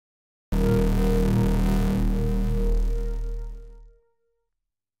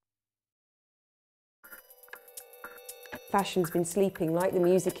Fashion's been sleeping like the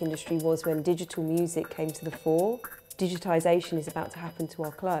music industry was when digital music came to the fore. Digitisation is about to happen to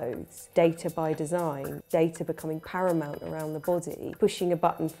our clothes. Data by design, data becoming paramount around the body, pushing a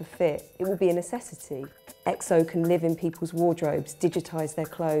button for fit. It will be a necessity. XO can live in people's wardrobes, digitise their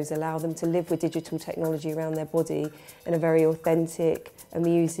clothes, allow them to live with digital technology around their body in a very authentic,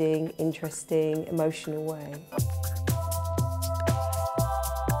 amusing, interesting, emotional way.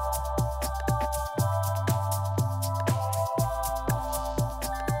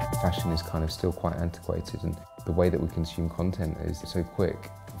 Fashion is kind of still quite antiquated, and the way that we consume content is so quick.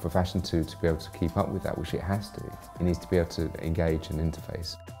 For fashion to be able to keep up with that, which it has to, it needs to be able to engage and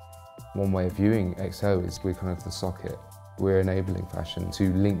interface. One way of viewing XO is we're kind of the socket. We're enabling fashion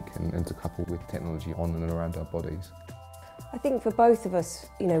to link and to couple with technology on and around our bodies. I think for both of us,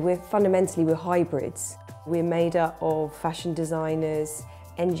 we're fundamentally hybrids. We're made up of fashion designers,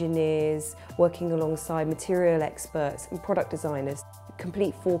 engineers, working alongside material experts and product designers.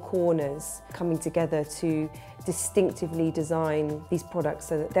 Complete four corners coming together to distinctively design these products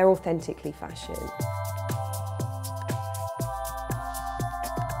so that they're authentically fashion.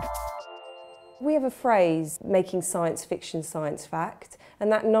 We have a phrase, making science fiction science fact,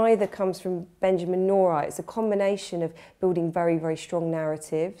 and that neither comes from Benjamin nor I. It's a combination of building very, very strong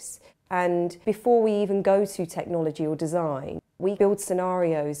narratives. And before we even go to technology or design, we build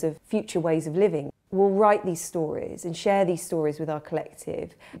scenarios of future ways of living. We'll write these stories and share these stories with our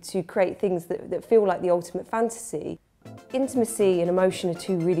collective to create things that feel like the ultimate fantasy. Intimacy and emotion are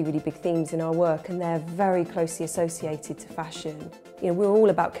two really, really big themes in our work, and they're very closely associated to fashion. We're all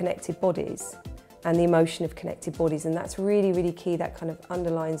about connected bodies and the emotion of connected bodies, and that's really, really key. That kind of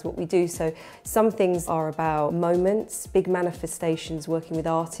underlines what we do. So some things are about moments, big manifestations, working with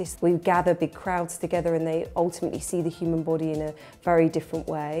artists. We gather big crowds together and they ultimately see the human body in a very different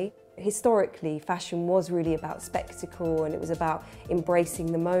way. Historically, fashion was really about spectacle, and it was about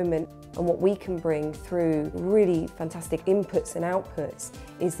embracing the moment. And what we can bring through really fantastic inputs and outputs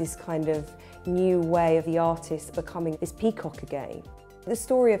is this kind of new way of the artist becoming this peacock again. The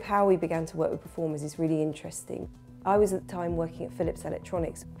story of how we began to work with performers is really interesting. I was at the time working at Philips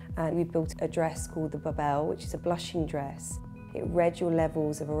Electronics, and we built a dress called the Babel, which is a blushing dress. It read your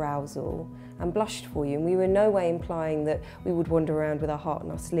levels of arousal and blushed for you, and we were in no way implying that we would wander around with our heart on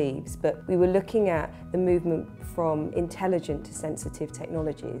our sleeves, but we were looking at the movement from intelligent to sensitive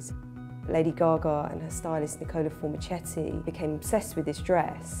technologies. Lady Gaga and her stylist Nicola Formichetti became obsessed with this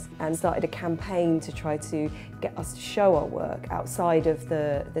dress and started a campaign to try to get us to show our work outside of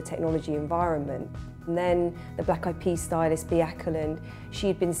the technology environment. And then the Black Eyed Peas stylist Bea Ackland, she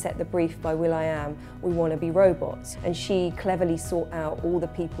had been set the brief by will.i.am, we want to be robots. And she cleverly sought out all the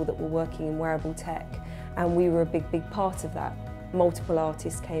people that were working in wearable tech, and we were a big, big part of that. Multiple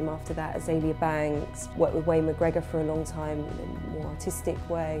artists came after that. Azealia Banks, worked with Wayne McGregor for a long time in more artistic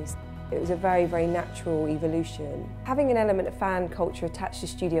ways. It was a very, very natural evolution. Having an element of fan culture attached to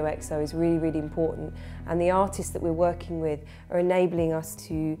Studio XO is really, really important, and the artists that we're working with are enabling us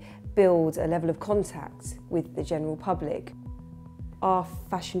to build a level of contact with the general public. Our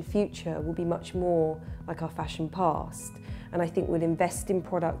fashion future will be much more like our fashion past, and I think we'll invest in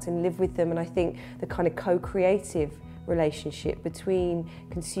product and live with them, and I think the kind of co-creative relationship between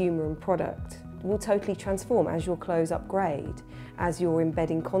consumer and product will totally transform as your clothes upgrade, as you're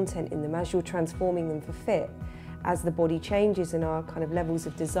embedding content in them, as you're transforming them for fit, as the body changes and our kind of levels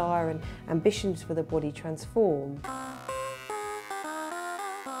of desire and ambitions for the body transform.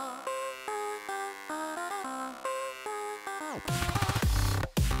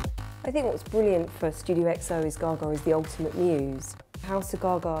 I think what's brilliant for Studio XO is Gaga is the ultimate muse. House of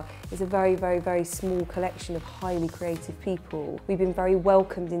Gaga is a very, very, very small collection of highly creative people. We've been very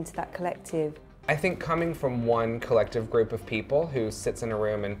welcomed into that collective. I think coming from one collective group of people who sits in a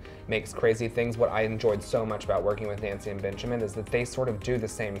room and makes crazy things, what I enjoyed so much about working with Nancy and Benjamin is that they sort of do the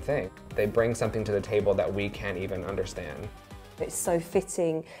same thing. They bring something to the table that we can't even understand. It's so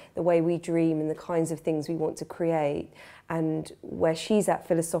fitting the way we dream and the kinds of things we want to create, and where she's at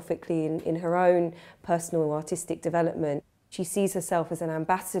philosophically in her own personal artistic development. She sees herself as an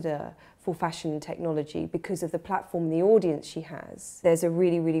ambassador for fashion and technology because of the platform and the audience she has. There's a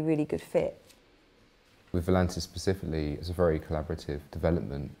really, really, really good fit. With Volantis specifically, it's a very collaborative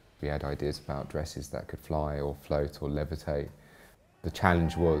development. We had ideas about dresses that could fly or float or levitate. The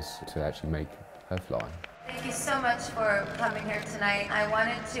challenge was to actually make her fly. Thank you so much for coming here tonight. I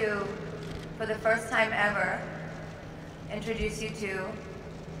wanted to, for the first time ever, introduce you to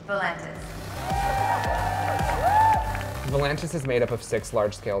Volantis. Volantis is made up of 6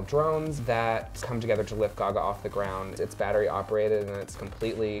 large-scale drones that come together to lift Gaga off the ground. It's battery operated and it's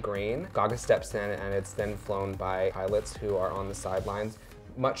completely green. Gaga steps in and it's then flown by pilots who are on the sidelines,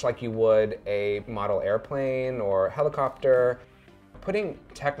 much like you would a model airplane or helicopter. Putting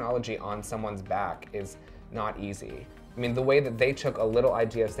technology on someone's back is not easy. I mean, the way that they took a little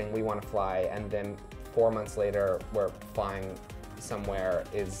idea of saying we want to fly and then 4 months later we're flying somewhere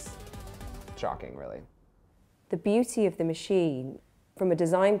is shocking, really. The beauty of the machine, from a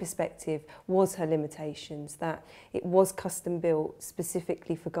design perspective, was her limitations, that it was custom built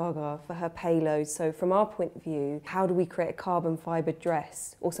specifically for Gaga, for her payload. So from our point of view, how do we create a carbon fibre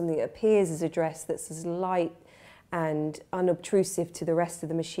dress or something that appears as a dress that's as light and unobtrusive to the rest of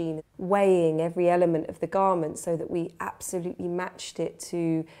the machine, weighing every element of the garment so that we absolutely matched it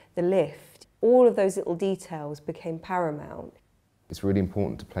to the lift. All of those little details became paramount. It's really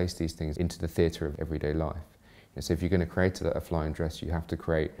important to place these things into the theatre of everyday life. So if you're going to create a flying dress, you have to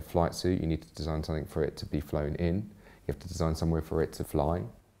create a flight suit, you need to design something for it to be flown in, you have to design somewhere for it to fly.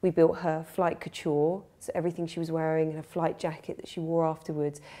 We built her flight couture, so everything she was wearing and her flight jacket that she wore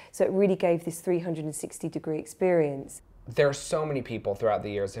afterwards. So it really gave this 360-degree experience. There are so many people throughout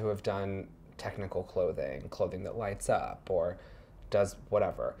the years who have done technical clothing, clothing that lights up or does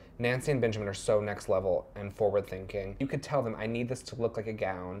whatever. Nancy and Benjamin are so next level and forward thinking. You could tell them, I need this to look like a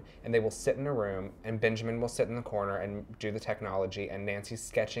gown, and they will sit in a room and Benjamin will sit in the corner and do the technology, and Nancy's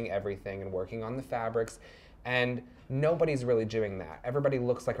sketching everything and working on the fabrics, and nobody's really doing that. Everybody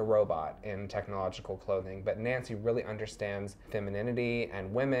looks like a robot in technological clothing, but Nancy really understands femininity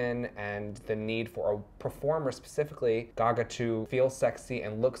and women and the need for a performer, specifically Gaga, to feel sexy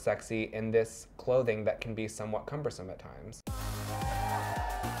and look sexy in this clothing that can be somewhat cumbersome at times.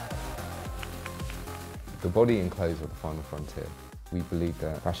 The body and clothes are the final frontier. We believe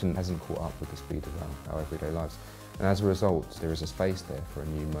that fashion hasn't caught up with the speed of our everyday lives. And as a result, there is a space there for a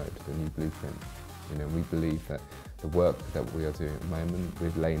new mode, a new blueprint. We believe that the work that we are doing at the moment,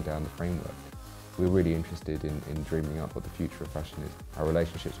 we're laying down the framework. We're really interested in dreaming up what the future of fashion is. Our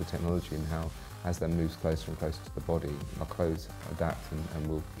relationships with technology and how, as that moves closer and closer to the body, our clothes adapt and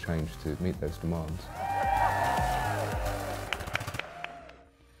will change to meet those demands.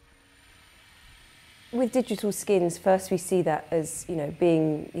 With digital skins, first we see that as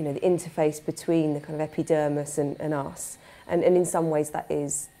being the interface between the kind of epidermis and us, and in some ways that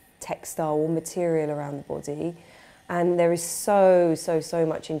is textile or material around the body. And there is so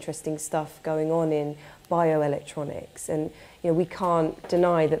much interesting stuff going on in bioelectronics, and we can't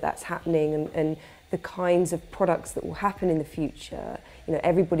deny that that's happening, and the kinds of products that will happen in the future.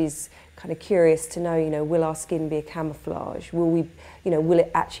 Everybody's kind of curious to know, will our skin be a camouflage? Will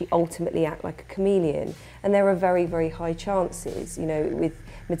it actually ultimately act like a chameleon? And there are very high chances, with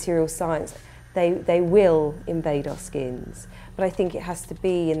material science, they will invade our skins. But I think it has to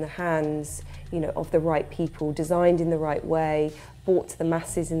be in the hands, of the right people, designed in the right way, brought to the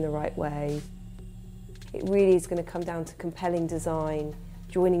masses in the right way. It really is going to come down to compelling design,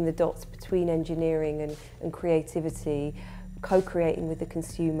 joining the dots between engineering and creativity, co-creating with the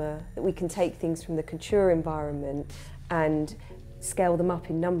consumer, that we can take things from the couture environment and scale them up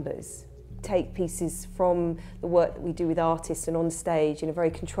in numbers. Take pieces from the work that we do with artists and on stage in a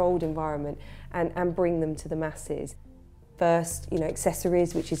very controlled environment and bring them to the masses. First,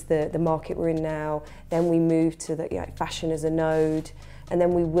 accessories, which is the market we're in now, then we move to the fashion as a node, and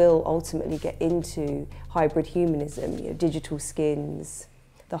then we will ultimately get into hybrid humanism, digital skins,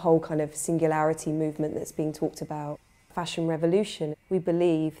 the whole kind of singularity movement that's being talked about. Fashion revolution, we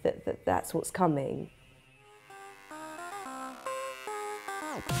believe that that's what's coming.